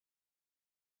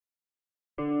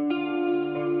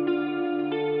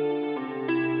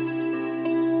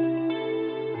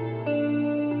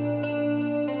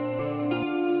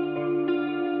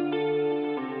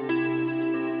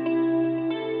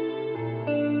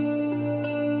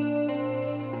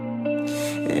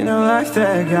In a life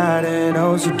that got in,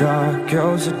 oh so dark,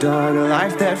 oh so dark. A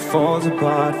life that falls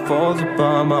apart, falls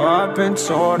apart. My heart been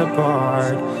torn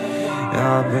apart,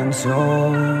 I've been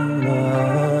torn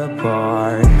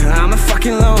apart. I'm a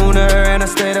fucking loner and I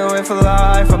stayed away for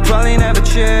life. I'll probably never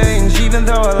change, even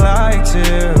though I'd like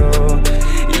to.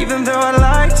 Even though I'd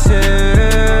like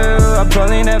to, I'll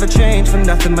probably never change for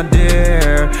nothing, my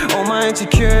dear. All my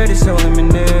insecurities holding me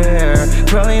near.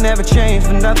 Probably never change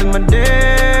for nothing, my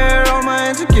dear. All my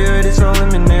insecurities holding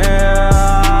me near.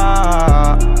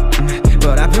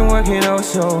 But I've been working oh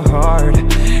so hard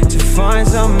to find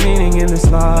some meaning in this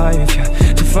life, yeah.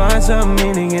 To find some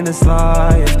meaning in this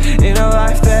life. In a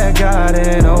life that got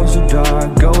in oh so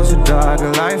dark, oh so dark.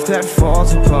 A life that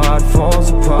falls apart, falls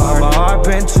apart. My heart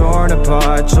been torn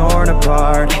apart, torn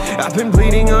apart. I've been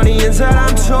bleeding on the inside,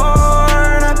 I'm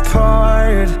torn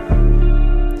apart.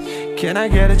 Can I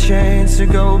get a chance to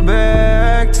go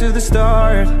back to the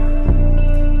start?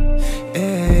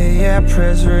 Yeah,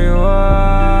 press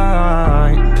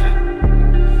rewind.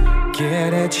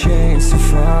 Get a chance to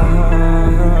find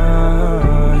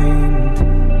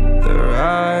the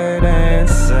right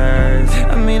answers.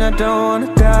 I mean, I don't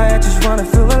wanna die, I just wanna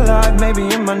feel alive. Maybe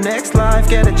in my next life,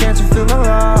 get a chance to feel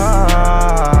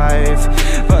alive.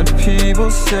 But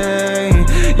people say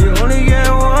you only get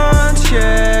one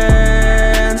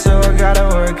chance, so I gotta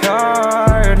work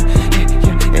hard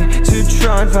to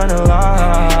try and find a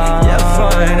light. Yeah,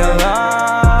 find a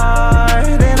light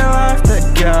in a life that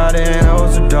got in oh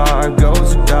so dark, oh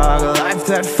so dark. A life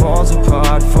that falls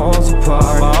apart, falls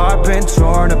apart. My heart been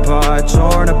torn apart,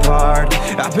 torn apart.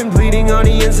 I've been bleeding on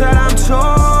the inside, I'm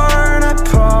torn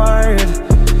apart.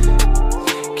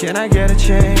 Can I get a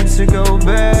chance to go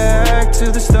back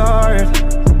to the start?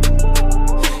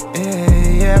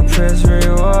 Yeah, press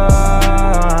rewind.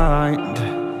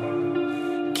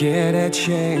 Get a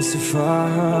chance to find.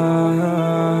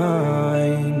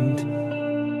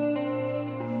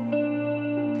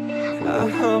 I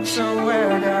hope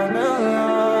somewhere down the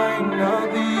line I'll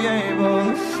be able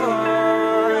to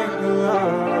find the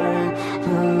light,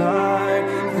 the light,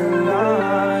 the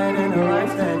light. In a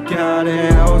life that got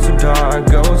in oh so dark,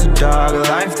 oh so dark. A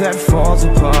life that falls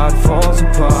apart, falls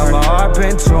apart. My heart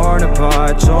been torn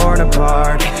apart, torn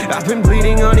apart. I've been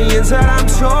bleeding on the inside, I'm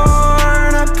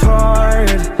torn apart.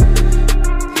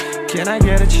 Can I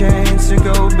get a chance to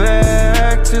go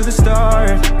back to the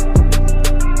start?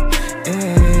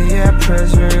 Yeah,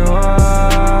 press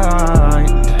rewind.